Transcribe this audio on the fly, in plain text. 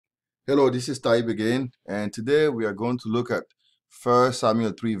Hello, this is Taib again, and today we are going to look at 1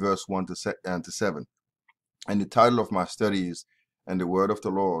 Samuel 3, verse 1 to 7. And the title of my study is, And the Word of the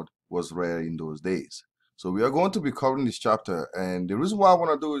Lord Was Rare in Those Days. So we are going to be covering this chapter, and the reason why I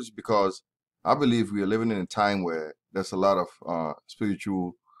want to do it is because I believe we are living in a time where there's a lot of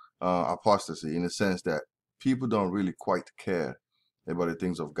spiritual apostasy, in the sense that people don't really quite care about the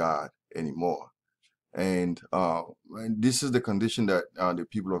things of God anymore. And this is the condition that the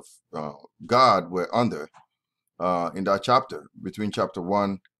people of God were under in that chapter. Between chapter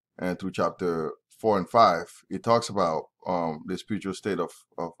 1 and through chapter 4 and 5, it talks about the spiritual state of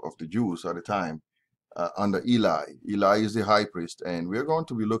the Jews at the time under Eli. Eli is the high priest, and we're going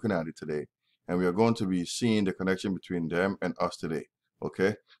to be looking at it today, and we are going to be seeing the connection between them and us today.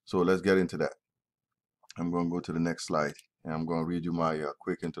 Okay, so let's get into that. I'm going to go to the next slide, and I'm going to read you my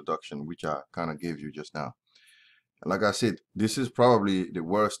quick introduction, which I kind of gave you just now. And like I said, this is probably the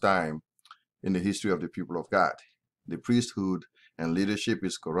worst time in the history of the people of God. The priesthood and leadership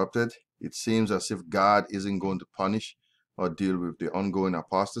is corrupted. It seems as if God isn't going to punish or deal with the ongoing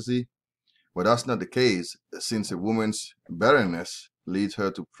apostasy. But that's not the case, since a woman's barrenness leads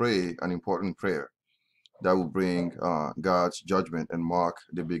her to pray an important prayer that will bring God's judgment and mark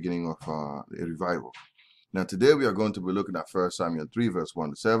the beginning of a revival. Now, today we are going to be looking at 1 Samuel 3, verse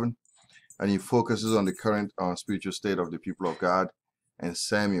 1 to 7, and he focuses on the current spiritual state of the people of God and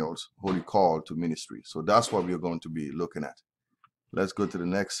Samuel's holy call to ministry. So that's what we are going to be looking at. Let's go to the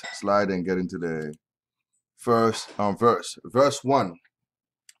next slide and get into the first verse. Verse 1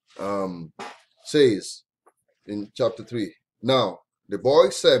 says in chapter 3, Now the boy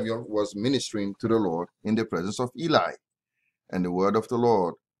Samuel was ministering to the Lord in the presence of Eli, and the word of the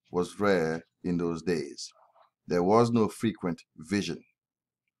Lord was rare in those days. There was no frequent vision.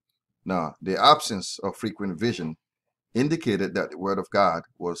 Now, the absence of frequent vision indicated that the word of God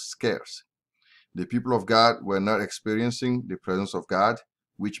was scarce. The people of God were not experiencing the presence of God,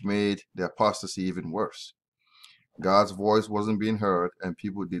 which made the apostasy even worse. God's voice wasn't being heard, and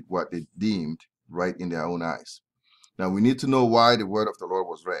people did what they deemed right in their own eyes. Now, we need to know why the word of the Lord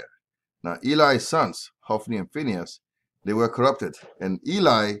was rare. Now, Eli's sons, Hophni and Phinehas, they were corrupted, and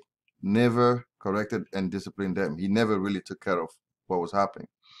Eli never corrected and disciplined them. He never really took care of what was happening.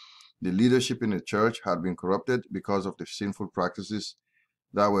 The leadership in the church had been corrupted because of the sinful practices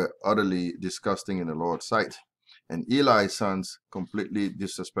that were utterly disgusting in the Lord's sight. And Eli's sons completely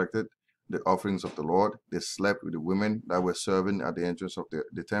disrespected the offerings of the Lord. They slept with the women that were serving at the entrance of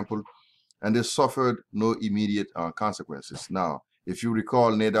the temple, and they suffered no immediate consequences. Now, if you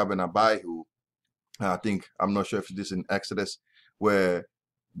recall Nadab and Abihu, I'm not sure if this is in Exodus, where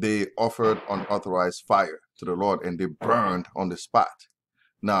they offered unauthorized fire to the Lord and they burned on the spot.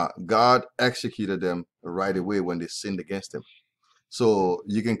 Now, God executed them right away when they sinned against him. So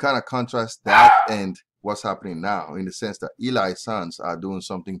you can kind of contrast that and what's happening now, in the sense that Eli's sons are doing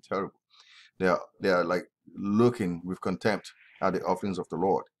something terrible. They are like looking with contempt at the offerings of the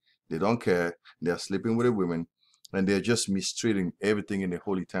Lord. They don't care. They're sleeping with the women, and they're just mistreating everything in the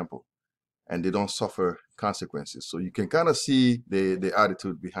holy temple, and they don't suffer consequences. So you can kind of see the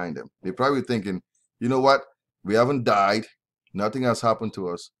attitude behind them. They're probably thinking, you know what? We haven't died. Nothing has happened to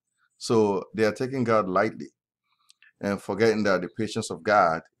us. So they are taking God lightly and forgetting that the patience of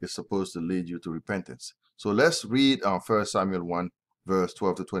God is supposed to lead you to repentance. So let's read 1 Samuel 1, verse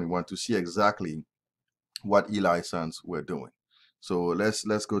 12 to 21 to see exactly what Eli's sons were doing. So let's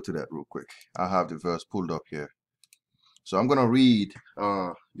go to that real quick. I have the verse pulled up here. So I'm going to read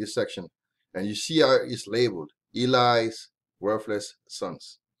this section, and you see how it's labeled, Eli's worthless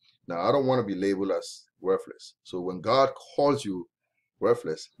sons. Now, I don't want to be labeled as worthless. So when God calls you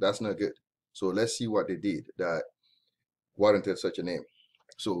worthless, that's not good. So let's see what they did that warranted such a name.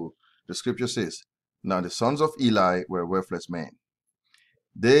 So the scripture says, Now the sons of Eli were worthless men.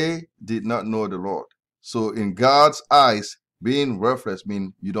 They did not know the Lord. So in God's eyes, being worthless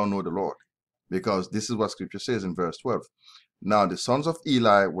means you don't know the Lord, because this is what scripture says in verse 12. Now the sons of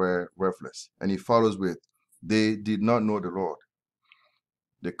Eli were worthless, and he follows with, they did not know the Lord.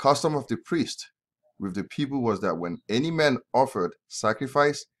 The custom of the priest with the people was that when any man offered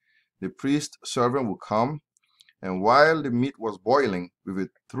sacrifice, the priest servant would come, and while the meat was boiling, with a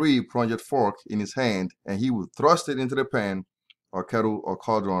three-pronged fork in his hand, and he would thrust it into the pan or kettle or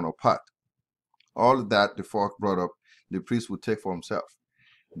cauldron or pot. All that the fork brought up, the priest would take for himself.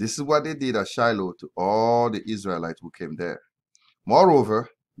 This is what they did at Shiloh to all the Israelites who came there. Moreover,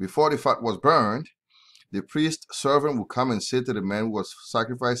 before the fat was burned, the priest servant would come and say to the man who was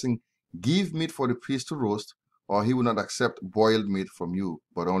sacrificing, Give meat for the priest to roast, or he will not accept boiled meat from you,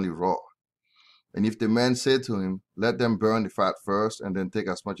 but only raw. And if the man said to him, let them burn the fat first and then take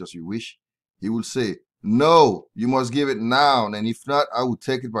as much as you wish, he will say, no, you must give it now, and if not, I will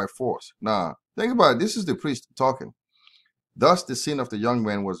take it by force. Now, think about it. This is the priest talking. Thus the sin of the young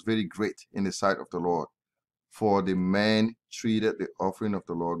man was very great in the sight of the Lord, for the man treated the offering of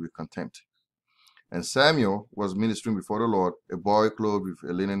the Lord with contempt. And Samuel was ministering before the Lord, a boy clothed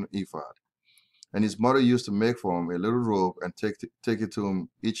with a linen ephod. And his mother used to make for him a little robe and take it to him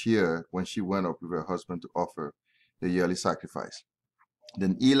each year when she went up with her husband to offer the yearly sacrifice.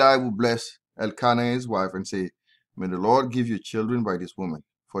 Then Eli would bless Elkanah his wife and say, may the Lord give you children by this woman,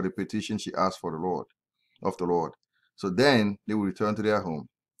 for the petition she asked for of the Lord. So then they would return to their home.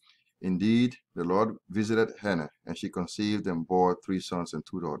 Indeed, the Lord visited Hannah, and she conceived and bore 3 sons and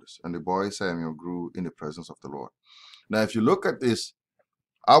 2 daughters. And the boy Samuel grew in the presence of the Lord. Now, if you look at this,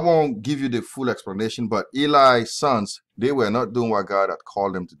 I won't give you the full explanation, but Eli's sons, they were not doing what God had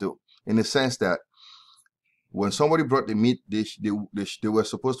called them to do. In the sense that when somebody brought the meat, they were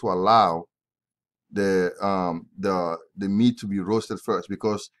supposed to allow the meat to be roasted first,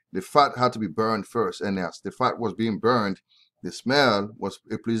 because the fat had to be burned first. And as the fat was being burned, the smell was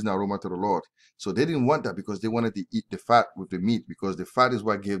a pleasing aroma to the Lord. So they didn't want that, because they wanted to eat the fat with the meat, because the fat is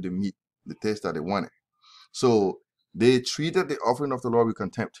what gave the meat the taste that they wanted. So they treated the offering of the Lord with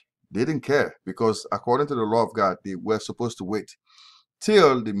contempt. They didn't care, because according to the law of God, they were supposed to wait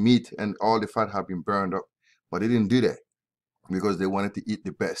till the meat and all the fat had been burned up. But they didn't do that, because they wanted to eat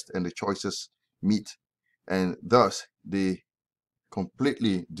the best and the choicest meat. And thus, they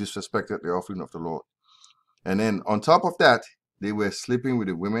completely disrespected the offering of the Lord. And then on top of that, they were sleeping with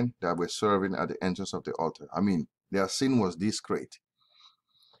the women that were serving at the entrance of the altar. I mean, their sin was this great.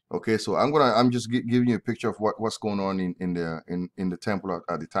 Okay, so I'm just giving you a picture of what's going on in the temple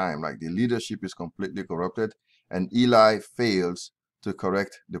at the time. Like, the leadership is completely corrupted, and Eli fails to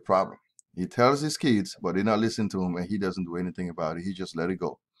correct the problem. He tells his kids, but they not listen to him, and he doesn't do anything about it. He just let it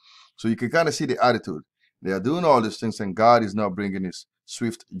go. So you can kind of see the attitude. They are doing all these things, and God is not bringing his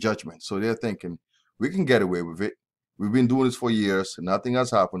swift judgment. So they're thinking, we can get away with it. We've been doing this for years. Nothing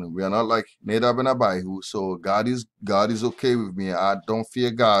has happened. We are not like Nadab and Abihu. So God is okay with me. I don't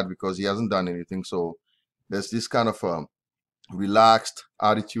fear God because he hasn't done anything. So there's this kind of relaxed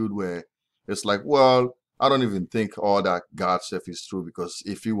attitude where it's like, well, I don't even think all that God stuff is true, because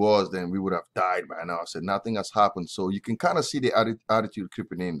if he was, then we would have died by now. I said nothing has happened. So you can kind of see the attitude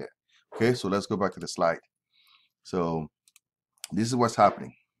creeping in there. Okay, so let's go back to the slide. So this is what's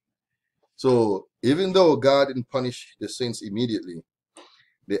happening. So even though God didn't punish the saints immediately,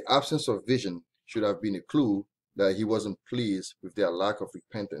 the absence of vision should have been a clue that he wasn't pleased with their lack of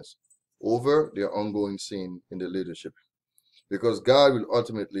repentance over their ongoing sin in the leadership. Because God will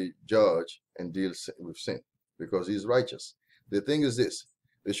ultimately judge and deal with sin, because he's righteous. The thing is this,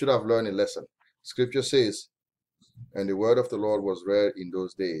 they should have learned a lesson. Scripture says, and the word of the Lord was rare in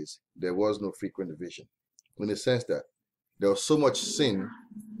those days. There was no frequent vision. In the sense that there was so much sin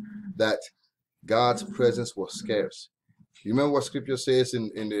that God's presence was scarce. You remember what Scripture says in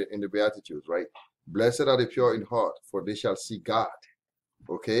the Beatitudes, right? Blessed are the pure in heart, for they shall see God.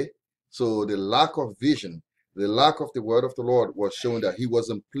 Okay? So the lack of vision, the lack of the word of the Lord was showing that he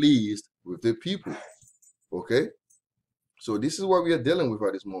wasn't pleased with the people. Okay? So this is what we are dealing with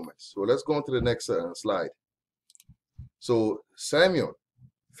at this moment. So let's go on to the next slide. So Samuel,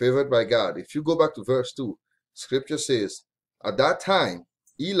 favored by God. If you go back to verse 2, Scripture says, at that time,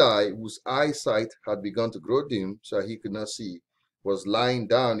 Eli, whose eyesight had begun to grow dim so he could not see, was lying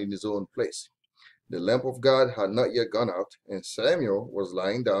down in his own place. The lamp of God had not yet gone out, and Samuel was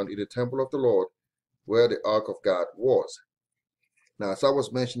lying down in the temple of the Lord, where the ark of God was. Now, as I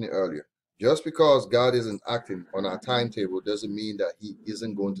was mentioning earlier, just because God isn't acting on our timetable doesn't mean that he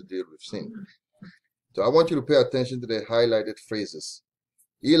isn't going to deal with sin. So I want you to pay attention to the highlighted phrases.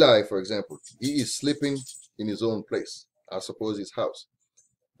 Eli, for example, he is sleeping in his own place, I suppose his house.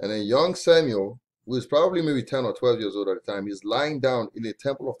 And then young Samuel, who is probably maybe 10 or 12 years old at the time, is lying down in the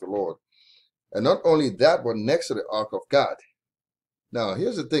temple of the Lord. And not only that, but next to the ark of God. Now,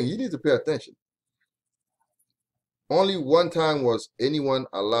 here's the thing. You need to pay attention. Only one time was anyone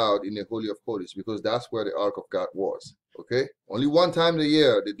allowed in the Holy of Holies, because that's where the ark of God was. Okay? Only one time a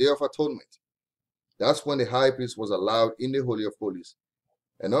year, the Day of Atonement. That's when the high priest was allowed in the Holy of Holies.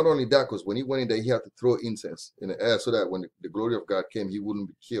 And not only that, because when he went in there, he had to throw incense in the air so that when the glory of God came, he wouldn't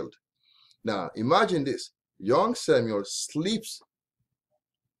be killed. Now, imagine this. Young Samuel sleeps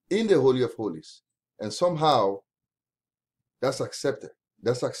in the Holy of Holies, and somehow that's accepted.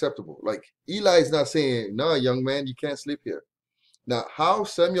 That's acceptable. Like, Eli is not saying, no, young man, you can't sleep here. Now, how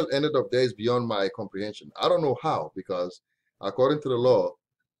Samuel ended up there is beyond my comprehension. I don't know how, because according to the law,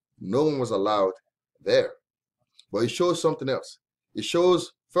 no one was allowed there. But it shows something else. It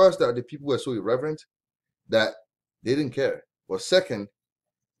shows first that the people were so irreverent that they didn't care. But second,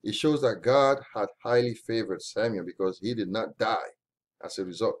 it shows that God had highly favored Samuel because he did not die as a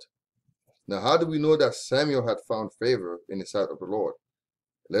result. Now, how do we know that Samuel had found favor in the sight of the Lord?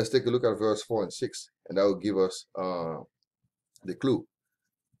 Let's take a look at verse 4 and 6, and that will give us the clue.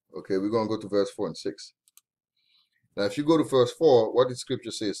 Okay, we're going to go to verse 4 and 6. Now, if you go to verse 4, what the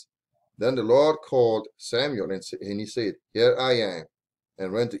scripture says, then the Lord called Samuel, and he said, here I am,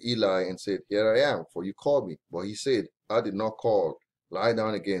 and ran to Eli and said, here I am, for you called me. But he said, I did not call, lie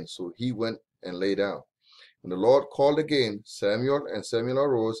down again. So he went and lay down. And the Lord called again Samuel, and Samuel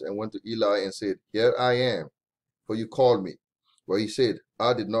arose and went to Eli and said, here I am, for you called me. But he said,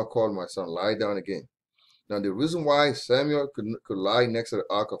 I did not call, my son, lie down again. Now the reason why Samuel could lie next to the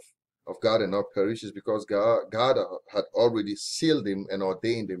ark of God and not perish is because God had already sealed him and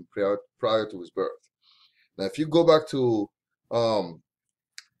ordained him prior to his birth. Now if you go back to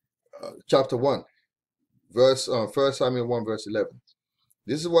chapter 1, verse 1 Samuel 1 verse 11,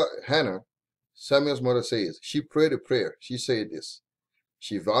 this is what Hannah, Samuel's mother, says. She prayed a prayer. She said this.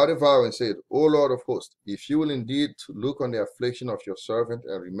 She vowed a vow and said, O Lord of hosts, if you will indeed look on the affliction of your servant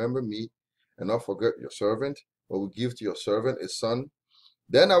and remember me and not forget your servant, but will give to your servant a son,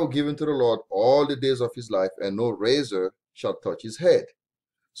 then I will give him to the Lord all the days of his life, and no razor shall touch his head.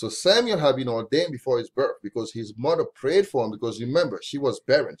 So Samuel had been ordained before his birth because his mother prayed for him, because remember, she was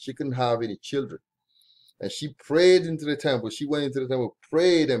barren. She couldn't have any children. And she prayed into the temple. She went into the temple,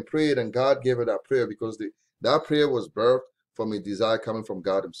 prayed, and God gave her that prayer because that prayer was birthed from a desire coming from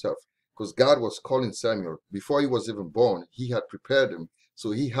God himself. Because God was calling Samuel. Before he was even born, he had prepared him.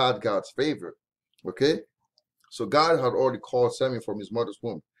 So he had God's favor. Okay? So God had already called Samuel from his mother's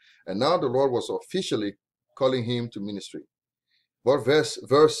womb. And now the Lord was officially calling him to ministry. But verse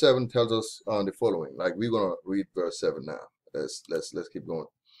 7 tells us the following. Like, we're going to read verse 7 now. Let's keep going.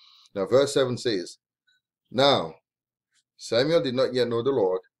 Now verse 7 says, now Samuel did not yet know the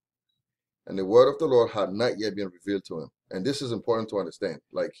Lord, and the word of the Lord had not yet been revealed to him. And this is important to understand,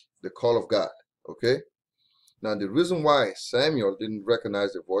 like the call of God. Okay? Now the reason why Samuel didn't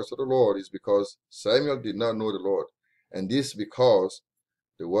recognize the voice of the Lord is because Samuel did not know the Lord. And this because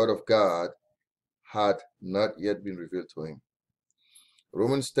the word of God had not yet been revealed to him.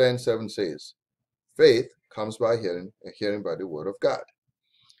 Romans 10:7 says, faith comes by hearing, and hearing by the word of God.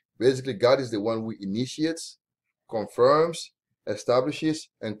 Basically, God is the one who initiates, confirms, establishes,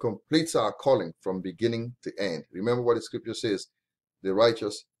 and completes our calling from beginning to end. Remember what the scripture says, the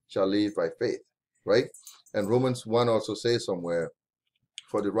righteous shall live by faith, right? And Romans 1 also says somewhere,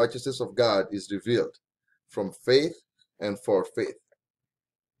 for the righteousness of God is revealed from faith and for faith.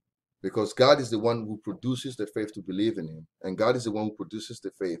 Because God is the one who produces the faith to believe in him, and God is the one who produces the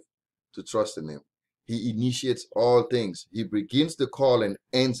faith to trust in him. He initiates all things. He begins the call and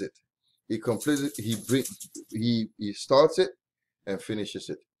ends it. He completes it. He starts it and finishes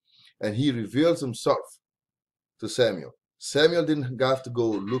it. And he reveals himself to Samuel. Samuel didn't have to go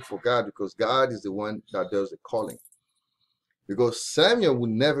look for God because God is the one that does the calling. Because Samuel would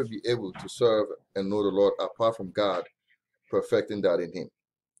never be able to serve and know the Lord apart from God perfecting that in him.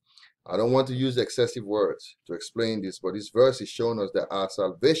 I don't want to use excessive words to explain this, but this verse is showing us that our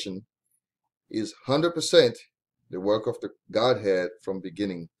salvation is 100% the work of the Godhead from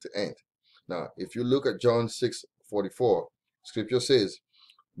beginning to end. Now, if you look at John 6:44, scripture says,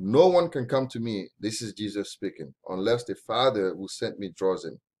 no one can come to me, this is Jesus speaking, unless the Father who sent me draws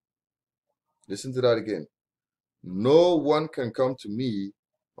him. Listen to that again. No one can come to me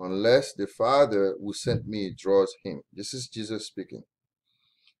unless the Father who sent me draws him. This is Jesus speaking.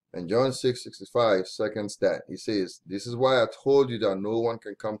 And John 6:65 seconds that. He says, this is why I told you that no one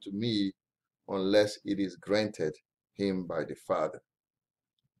can come to me unless it is granted him by the Father.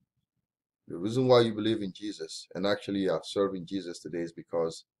 The reason why you believe in Jesus and actually are serving Jesus today is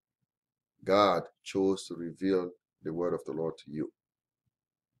because God chose to reveal the word of the Lord to you.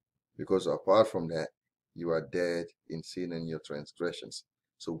 Because apart from that, you are dead in sin and your transgressions.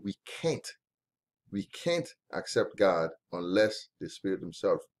 So we can't accept God unless the Spirit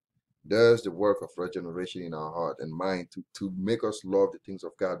himself does the work of regeneration in our heart and mind to make us love the things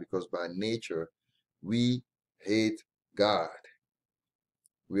of God, because by nature we hate God.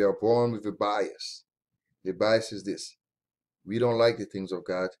 We are born with a bias. The bias is this: we don't like the things of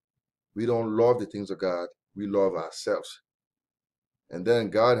God. We don't love the things of God. We love ourselves. And then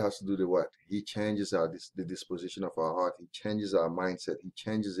God has to do the what? He changes the disposition of our heart. He changes our mindset. He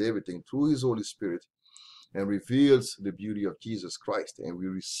changes everything through his Holy Spirit and reveals the beauty of Jesus Christ. And we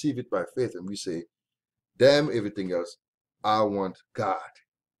receive it by faith and we say, damn everything else, I want God.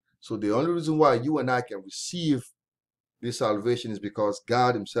 So the only reason why you and I can receive this salvation is because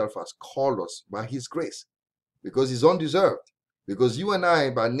God himself has called us by his grace, because it's undeserved. Because you and I,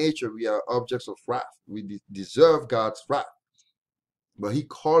 by nature, we are objects of wrath. We deserve God's wrath. But he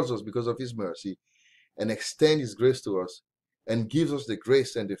calls us because of his mercy and extends his grace to us and gives us the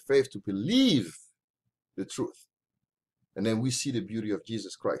grace and the faith to believe the truth. And then we see the beauty of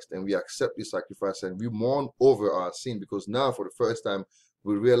Jesus Christ and we accept his sacrifice and we mourn over our sin, because now for the first time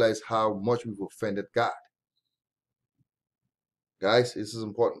we realize how much we've offended God. Guys, this is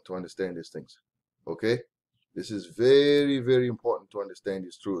important to understand these things. Okay? This is very, very important to understand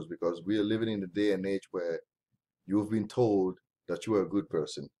these truths, because we are living in a day and age where you've been told that you are a good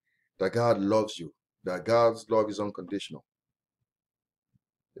person, that God loves you, that God's love is unconditional.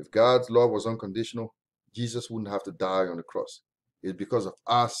 If God's love was unconditional, Jesus wouldn't have to die on the cross. It's because of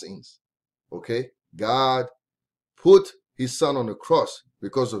our sins. Okay? God put his son on the cross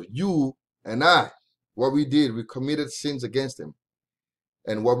because of you and I. What we did, we committed sins against him.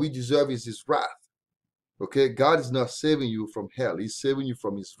 And what we deserve is his wrath. Okay? God is not saving you from hell. He's saving you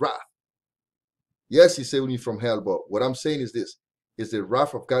from his wrath. Yes, he's saving you from hell, but what I'm saying is this, is the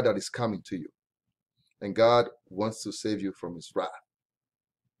wrath of God that is coming to you. And God wants to save you from his wrath.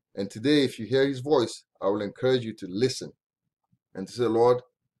 And today, if you hear his voice, I will encourage you to listen and to say, Lord,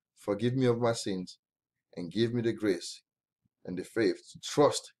 forgive me of my sins and give me the grace and the faith to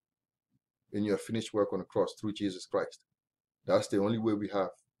trust in your finished work on the cross through Jesus Christ. That's the only way we have.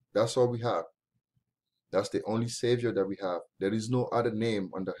 That's all we have. That's the only Savior that we have. There is no other name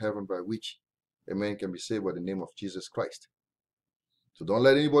under heaven by which a man can be saved by the name of Jesus Christ. So don't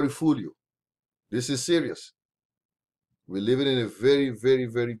let anybody fool you. This is serious. We're living in a very, very,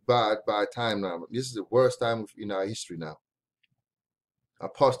 very bad time now. This is the worst time in our history now.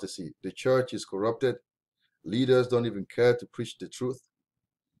 Apostasy. The church is corrupted. Leaders don't even care to preach the truth.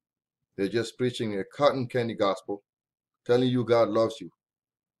 They're just preaching a cotton candy gospel, telling you God loves you.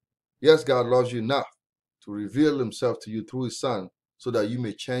 Yes, God loves you enough to reveal himself to you through his son so that you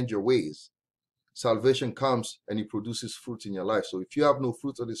may change your ways. Salvation comes and he produces fruit in your life. So if you have no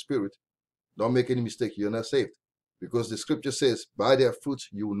fruit of the Spirit, don't make any mistake, you're not saved. Because the scripture says, by their fruits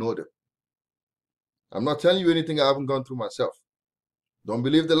you will know them. I'm not telling you anything I haven't gone through myself. Don't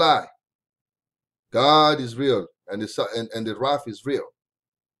believe the lie. God is real and the wrath is real.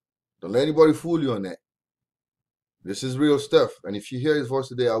 Don't let anybody fool you on that. This is real stuff. And if you hear his voice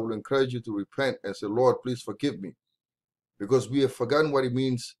today, I will encourage you to repent and say, Lord, please forgive me. Because we have forgotten what it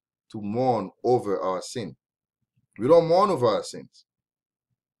means to mourn over our sin. We don't mourn over our sins.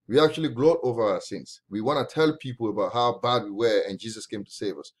 We actually gloat over our sins. We want to tell people about how bad we were and Jesus came to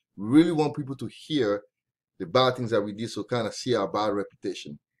save us. We really want people to hear the bad things that we did, so kind of see our bad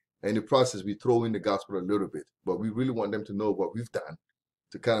reputation. And in the process, we throw in the gospel a little bit. But we really want them to know what we've done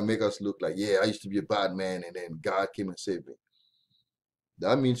to kind of make us look like, yeah, I used to be a bad man and then God came and saved me.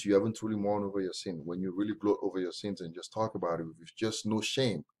 That means you haven't truly mourned over your sin. When you really gloat over your sins and just talk about it with just no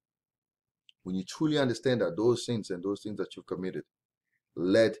shame. When you truly understand that those sins and those things that you've committed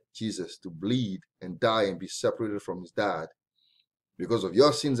led Jesus to bleed and die and be separated from his dad because of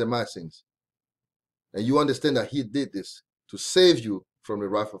your sins and my sins. And you understand that he did this to save you from the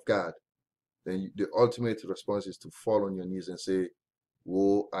wrath of God. Then the ultimate response is to fall on your knees and say,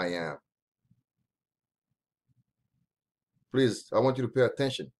 woe I am. Please, I want you to pay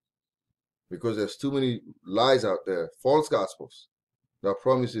attention, because there's too many lies out there, false gospels that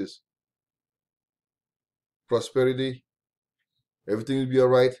promises prosperity, everything will be all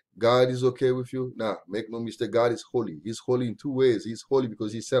right, God is okay with you. Nah, make no mistake, God is holy. He's holy in two ways. He's holy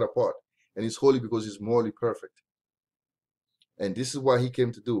because he's set apart, and he's holy because he's morally perfect. And this is what he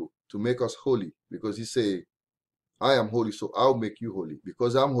came to do, to make us holy, because he said, I am holy, so I'll make you holy.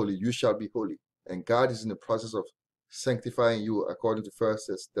 Because I'm holy, you shall be holy. And God is in the process of sanctifying you, according to 1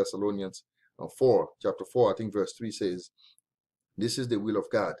 Thessalonians 4, chapter 4, I think verse 3 says, this is the will of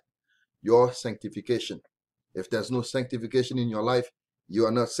God, your sanctification. If there's no sanctification in your life, you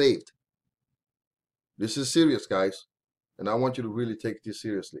are not saved. This is serious, guys. And I want you to really take this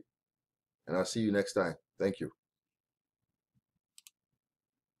seriously. And I'll see you next time. Thank you.